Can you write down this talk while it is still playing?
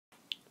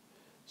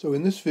So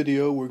in this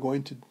video we're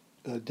going to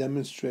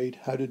demonstrate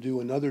how to do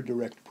another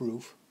direct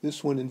proof,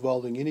 this one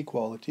involving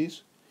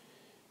inequalities.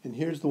 And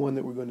here's the one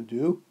that we're going to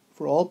do.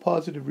 For all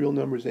positive real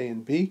numbers a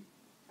and b,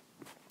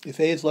 if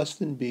a is less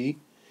than b,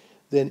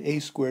 then a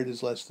squared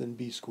is less than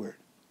b squared.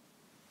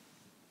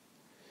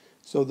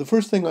 So the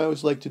first thing I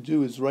always like to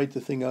do is write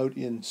the thing out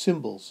in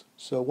symbols.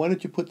 So why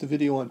don't you put the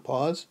video on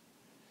pause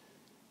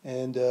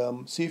and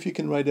see if you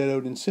can write it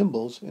out in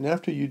symbols, and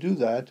after you do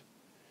that,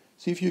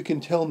 see if you can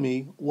tell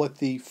me what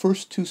the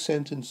first two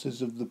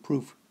sentences of the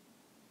proof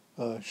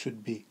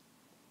should be.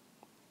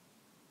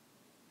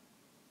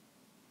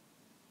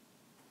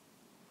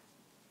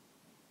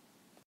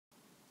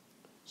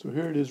 So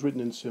here it is written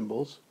in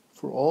symbols.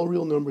 For all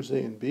real numbers a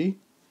and b,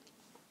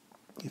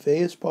 if a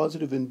is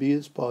positive and b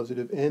is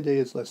positive and a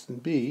is less than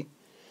b,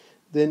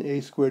 then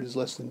a squared is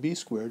less than b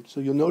squared. So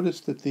you'll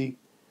notice that the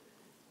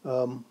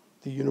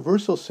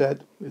universal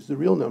set is the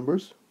real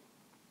numbers,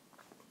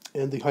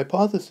 and the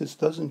hypothesis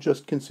doesn't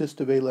just consist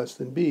of a less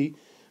than b,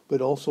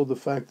 but also the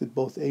fact that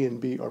both a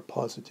and b are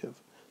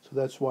positive. So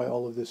that's why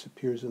all of this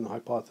appears in the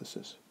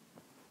hypothesis.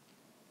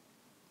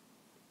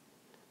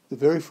 The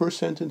very first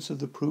sentence of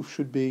the proof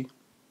should be,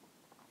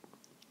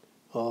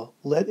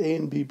 let a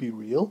and b be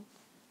real.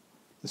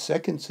 The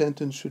second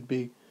sentence should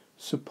be,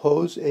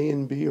 suppose a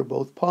and b are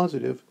both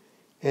positive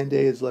and a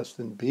is less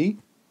than b.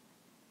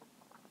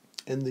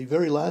 And the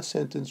very last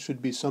sentence should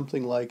be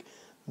something like,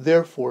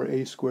 therefore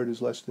a squared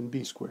is less than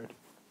b squared.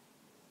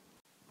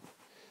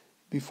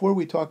 Before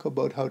we talk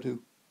about how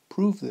to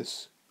prove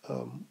this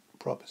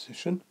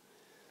proposition,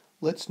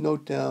 let's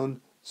note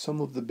down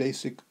some of the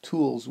basic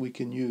tools we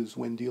can use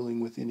when dealing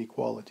with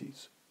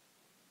inequalities.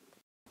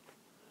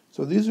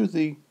 So these are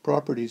the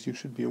properties you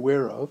should be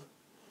aware of.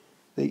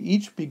 They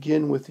each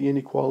begin with the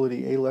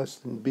inequality a less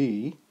than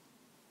b,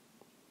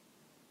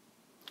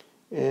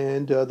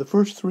 and the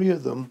first three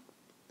of them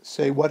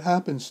say what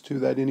happens to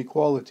that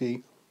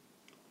inequality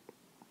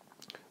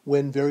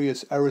when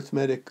various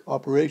arithmetic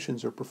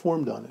operations are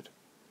performed on it.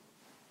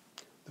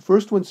 The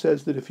first one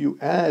says that if you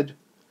add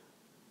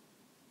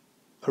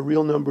a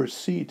real number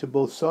c to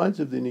both sides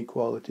of the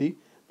inequality,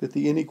 that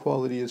the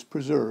inequality is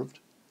preserved,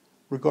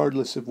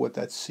 regardless of what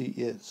that c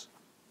is.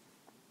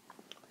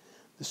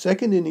 The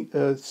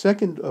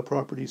second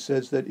property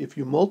says that if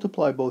you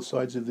multiply both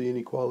sides of the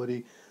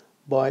inequality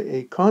by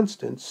a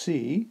constant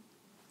c,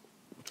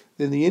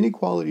 then the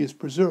inequality is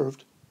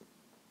preserved,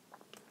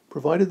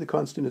 provided the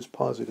constant is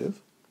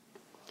positive.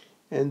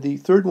 And the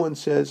third one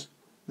says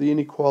the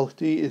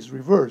inequality is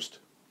reversed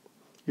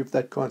if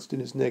that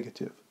constant is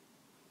negative.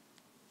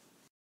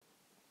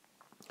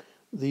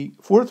 The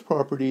fourth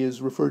property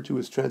is referred to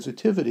as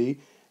transitivity,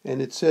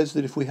 and it says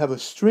that if we have a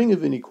string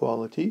of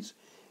inequalities,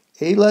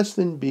 a less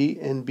than b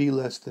and b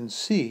less than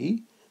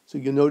c, so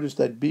you notice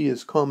that b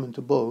is common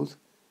to both,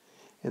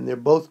 and they're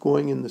both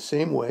going in the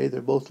same way,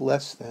 they're both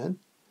less than,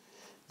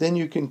 then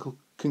you can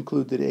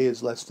conclude that a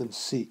is less than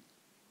c.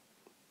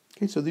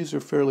 Okay, so these are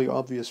fairly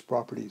obvious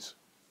properties.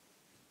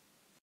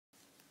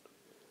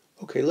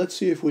 Okay, let's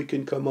see if we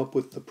can come up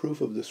with the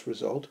proof of this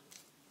result.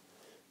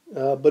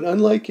 But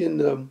unlike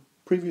in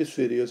previous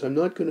videos, I'm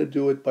not going to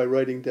do it by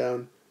writing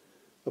down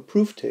a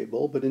proof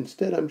table, but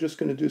instead I'm just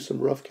going to do some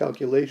rough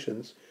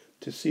calculations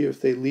to see if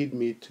they lead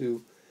me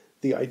to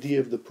the idea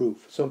of the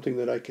proof, something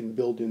that I can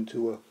build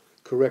into a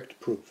correct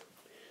proof.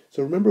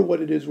 So remember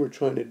what it is we're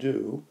trying to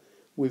do.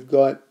 We've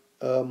got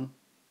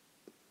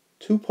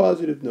two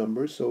positive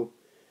numbers, so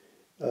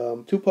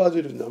two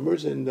positive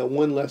numbers and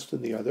one less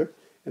than the other,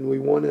 and we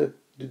want to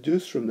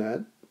deduce from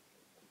that,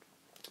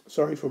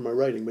 sorry for my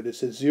writing, but it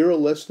says 0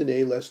 less than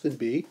a less than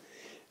b,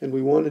 and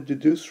we want to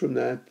deduce from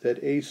that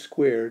that a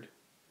squared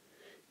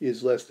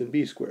is less than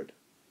b squared.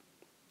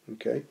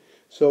 Okay,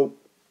 so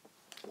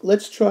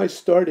let's try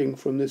starting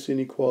from this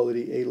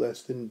inequality a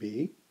less than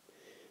b,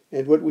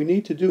 and what we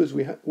need to do is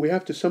we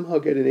have to somehow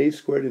get an a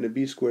squared and a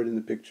b squared in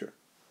the picture.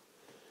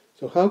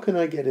 So how can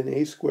I get an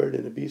a squared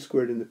and a b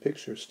squared in the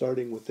picture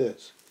starting with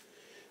this?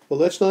 Well,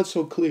 that's not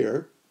so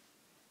clear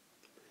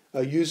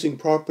using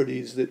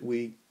properties that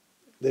we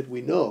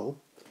know,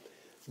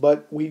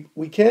 but we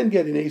can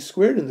get an a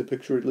squared in the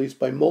picture at least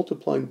by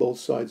multiplying both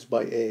sides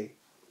by a.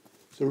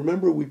 So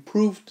remember, we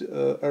proved,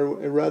 or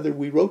rather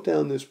we wrote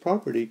down this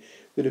property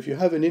that if you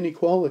have an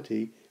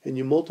inequality and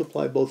you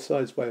multiply both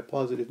sides by a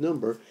positive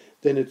number,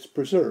 then it's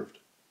preserved.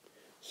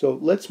 So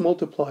let's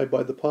multiply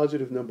by the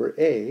positive number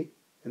a,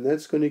 and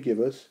that's going to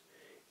give us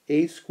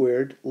a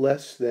squared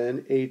less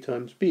than a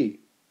times b.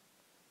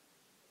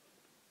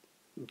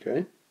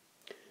 Okay?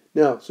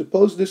 Now,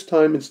 suppose this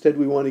time instead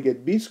we want to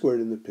get b squared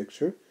in the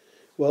picture.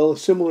 Well, a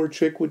similar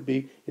trick would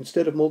be,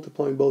 instead of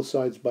multiplying both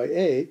sides by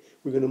a,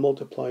 we're going to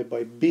multiply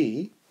by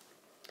b,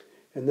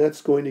 and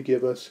that's going to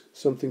give us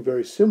something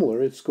very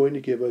similar. It's going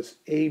to give us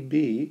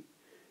ab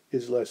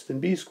is less than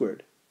b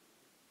squared.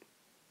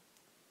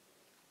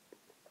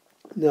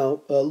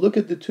 Now, look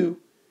at the two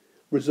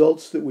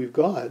results that we've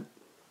got.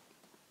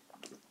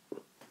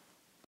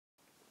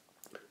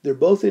 They're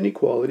both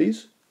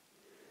inequalities,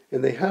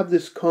 and they have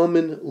this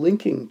common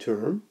linking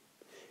term,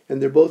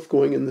 and they're both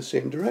going in the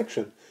same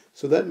direction.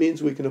 So that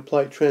means we can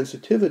apply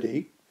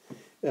transitivity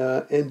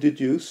and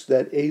deduce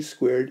that a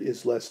squared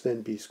is less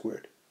than b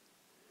squared.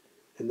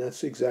 And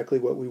that's exactly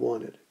what we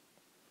wanted.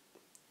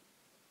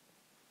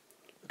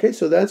 Okay,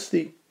 so that's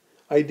the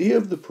idea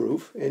of the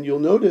proof, and you'll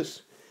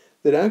notice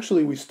that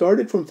actually we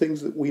started from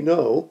things that we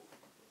know,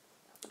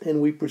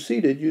 and we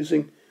proceeded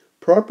using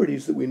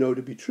properties that we know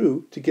to be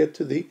true to get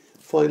to the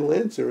final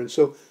answer. And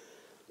so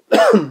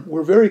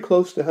we're very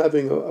close to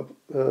having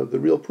the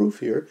real proof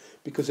here,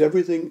 because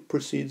everything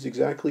proceeds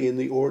exactly in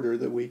the order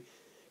that we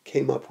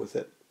came up with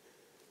it.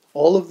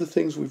 All of the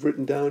things we've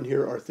written down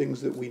here are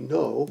things that we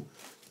know.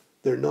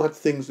 They're not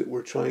things that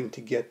we're trying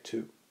to get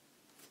to.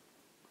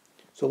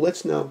 So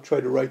let's now try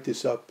to write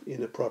this up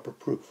in a proper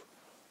proof.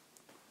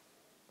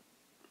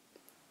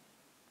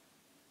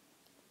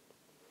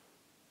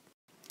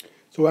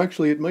 So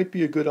actually, it might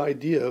be a good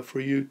idea for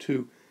you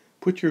to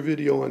put your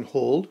video on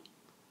hold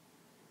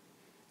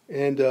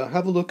and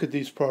have a look at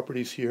these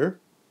properties here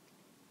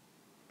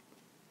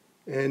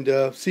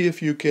and see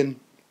if you can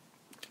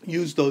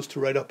use those to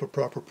write up a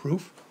proper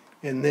proof.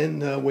 And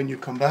then when you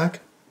come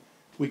back,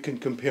 we can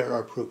compare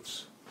our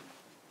proofs.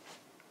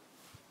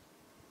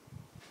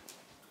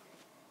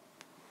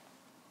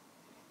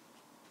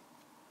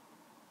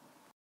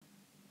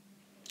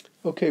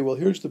 Okay, well,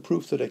 here's the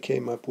proof that I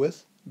came up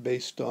with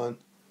based on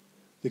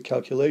the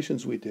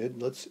calculations we did.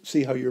 Let's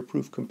see how your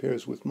proof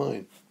compares with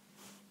mine.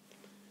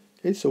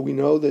 Okay, so we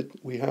know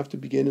that we have to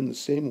begin in the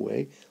same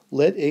way.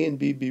 Let a and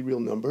b be real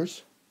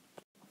numbers.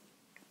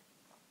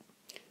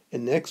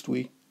 And next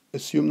we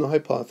assume the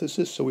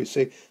hypothesis. So we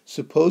say,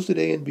 suppose that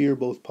a and b are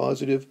both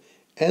positive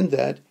and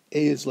that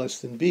a is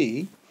less than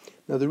b.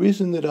 Now the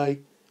reason that I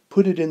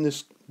put it in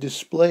this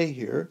display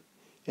here,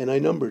 and I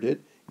numbered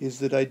it, is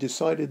that I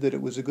decided that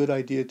it was a good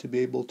idea to be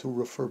able to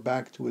refer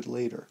back to it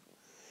later.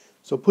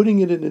 So putting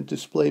it in a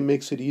display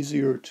makes it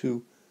easier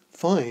to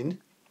find,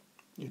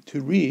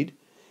 to read,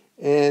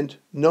 and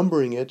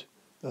numbering it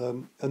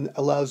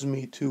allows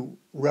me to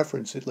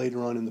reference it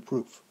later on in the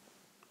proof.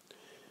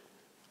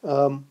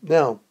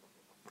 Now,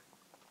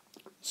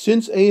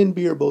 since a and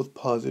b are both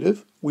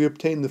positive, we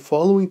obtain the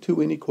following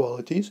two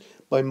inequalities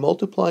by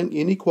multiplying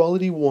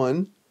inequality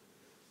 1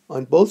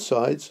 on both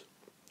sides,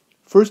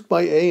 first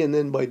by a and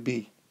then by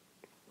b.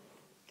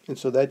 And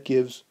so that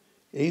gives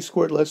a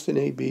squared less than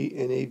ab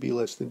and ab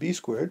less than b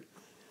squared.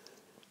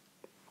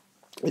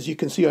 As you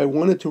can see, I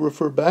wanted to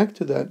refer back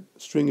to that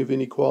string of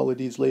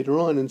inequalities later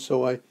on, and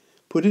so I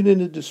put it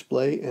in a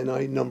display and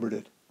I numbered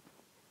it.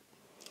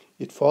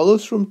 It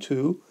follows from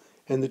 2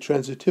 and the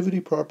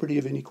transitivity property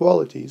of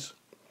inequalities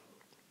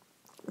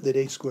that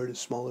a squared is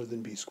smaller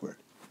than b squared.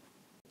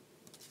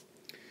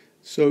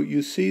 So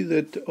you see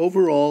that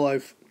overall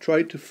I've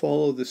tried to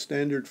follow the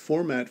standard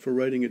format for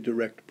writing a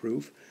direct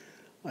proof.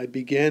 I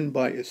began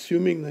by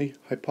assuming the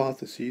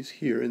hypotheses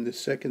here in this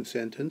second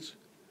sentence,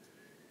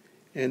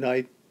 and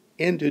I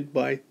ended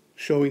by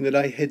showing that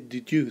I had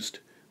deduced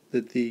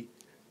that the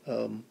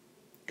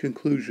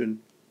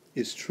conclusion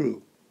is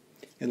true.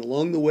 And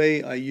along the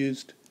way I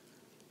used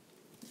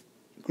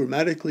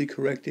grammatically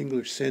correct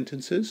English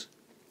sentences,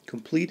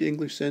 complete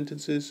English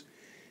sentences,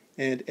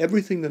 and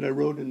everything that I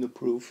wrote in the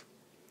proof,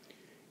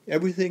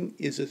 everything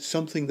is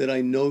something that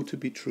I know to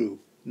be true,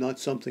 not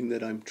something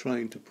that I'm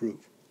trying to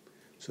prove.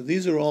 So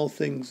these are all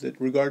things that,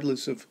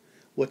 regardless of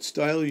what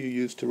style you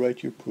use to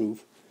write your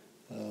proof,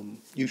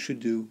 you should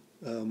do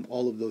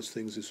all of those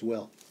things as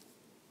well.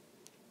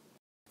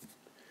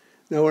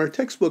 Now our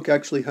textbook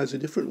actually has a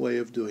different way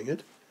of doing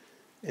it,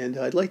 and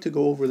I'd like to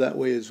go over that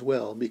way as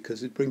well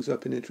because it brings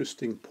up an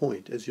interesting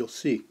point, as you'll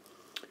see.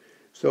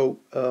 So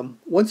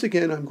once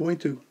again, I'm going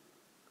to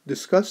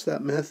discuss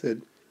that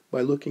method by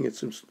looking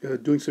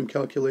at doing some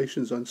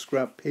calculations on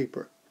scrap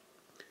paper.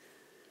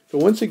 So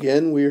once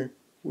again, we're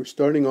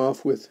starting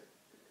off with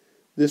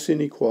this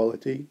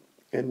inequality,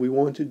 and we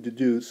want to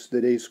deduce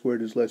that a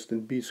squared is less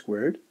than b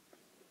squared.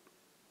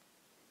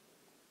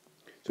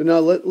 So now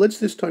let's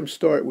this time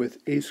start with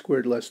a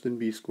squared less than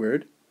b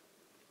squared.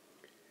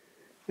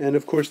 And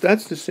of course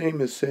that's the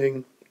same as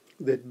saying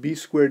that b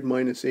squared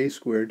minus a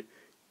squared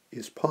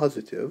is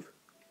positive.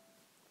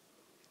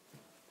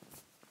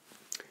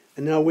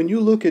 And now when you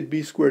look at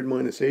b squared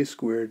minus a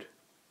squared,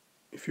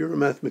 if you're a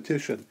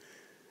mathematician,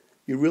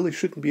 you really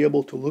shouldn't be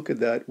able to look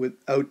at that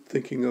without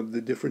thinking of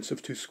the difference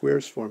of two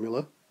squares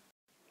formula.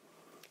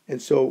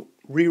 And so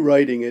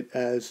rewriting it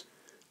as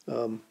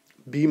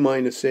b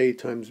minus a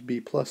times b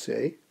plus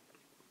a.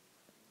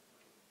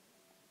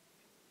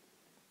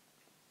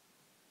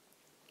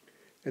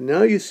 And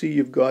now you see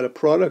you've got a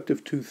product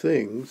of two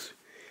things,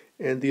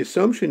 and the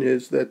assumption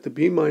is that the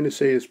b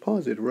minus a is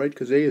positive, right?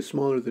 Because a is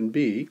smaller than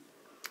b.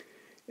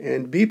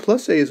 And b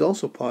plus a is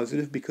also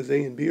positive because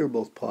a and b are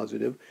both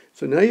positive.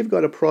 So now you've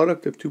got a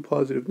product of two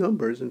positive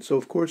numbers, and so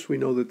of course we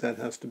know that that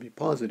has to be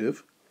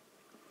positive.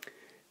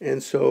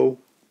 And so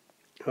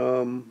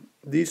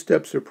these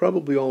steps are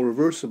probably all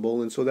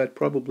reversible, and so that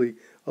probably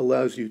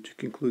allows you to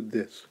conclude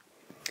this.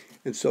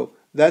 And so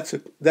that's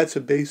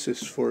a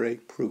basis for a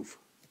proof.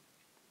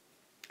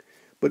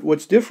 But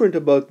what's different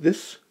about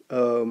this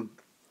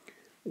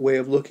way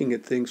of looking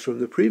at things from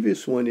the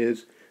previous one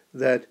is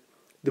that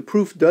the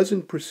proof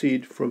doesn't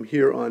proceed from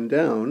here on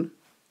down,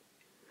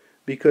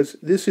 because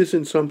this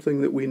isn't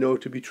something that we know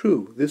to be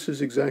true. This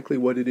is exactly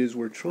what it is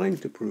we're trying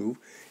to prove,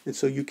 and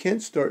so you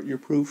can't start your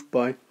proof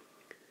by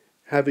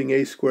having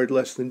a squared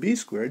less than b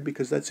squared,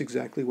 because that's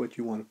exactly what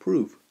you want to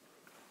prove.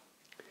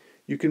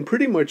 You can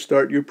pretty much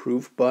start your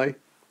proof by,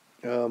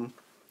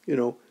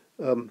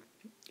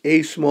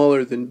 a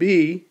smaller than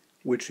b,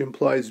 which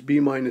implies b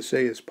minus a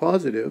is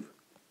positive,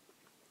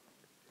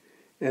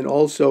 and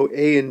also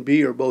a and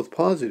b are both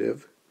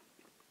positive,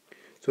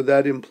 so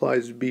that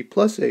implies b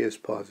plus a is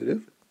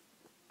positive.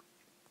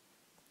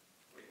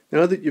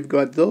 Now that you've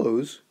got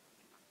those,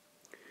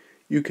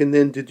 you can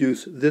then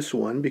deduce this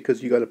one,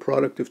 because you got a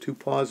product of two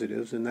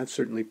positives, and that's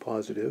certainly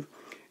positive.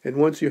 And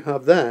once you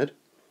have that,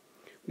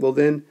 well,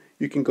 then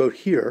you can go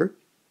here,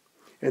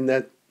 and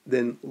that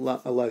then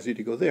allows you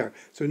to go there.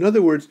 So in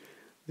other words,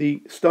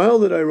 the style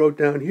that I wrote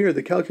down here,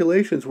 the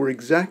calculations were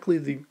exactly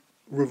the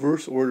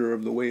reverse order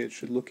of the way it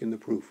should look in the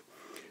proof.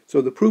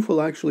 So the proof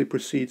will actually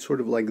proceed sort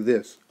of like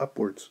this,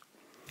 upwards.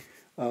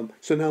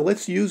 So now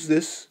let's use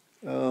this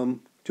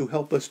to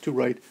help us to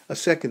write a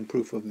second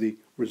proof of the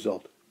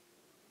result.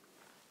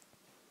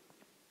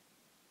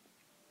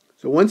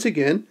 So once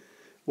again,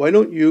 why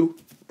don't you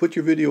put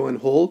your video on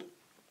hold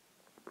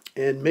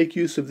and make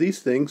use of these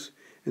things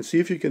and see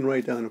if you can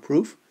write down a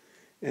proof.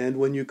 And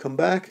when you come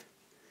back,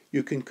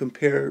 you can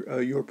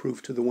compare your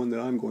proof to the one that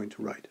I'm going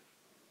to write.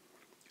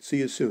 See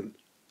you soon.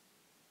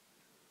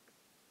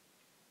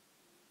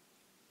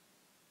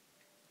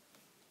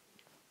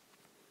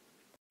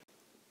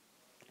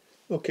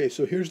 Okay,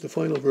 so here's the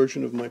final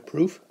version of my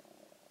proof.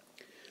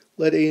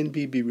 Let a and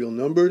b be real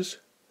numbers.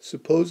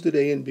 Suppose that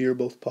a and b are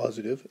both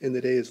positive and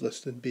that a is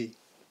less than b.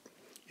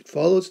 It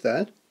follows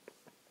that,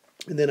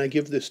 and then I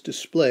give this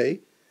display,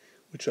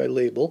 which I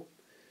label.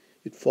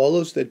 It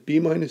follows that b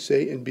minus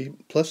a and b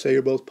plus a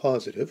are both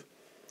positive.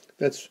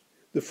 That's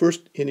the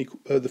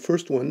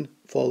first one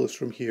follows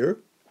from here,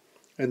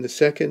 and the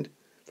second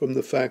from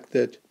the fact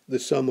that the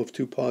sum of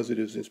two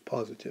positives is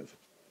positive.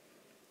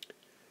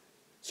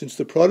 Since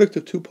the product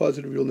of two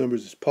positive real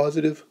numbers is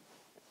positive,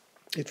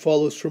 it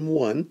follows from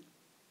 1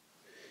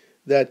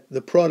 that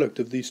the product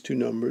of these two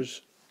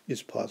numbers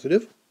is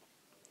positive.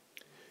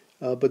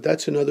 But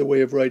that's another way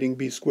of writing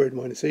b squared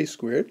minus a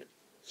squared.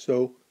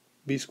 So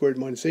b squared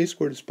minus a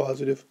squared is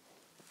positive.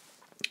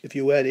 If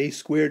you add a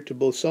squared to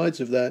both sides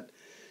of that,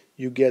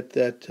 you get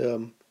that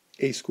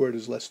a squared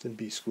is less than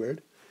b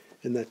squared,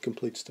 and that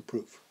completes the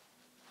proof.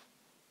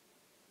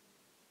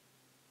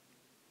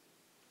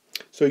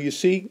 So you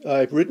see,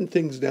 I've written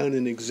things down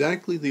in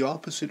exactly the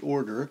opposite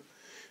order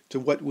to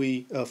what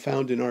we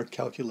found in our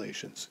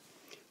calculations.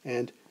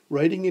 And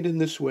writing it in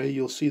this way,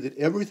 you'll see that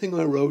everything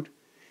I wrote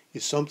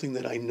is something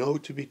that I know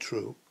to be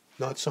true,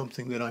 not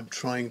something that I'm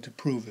trying to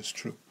prove is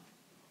true.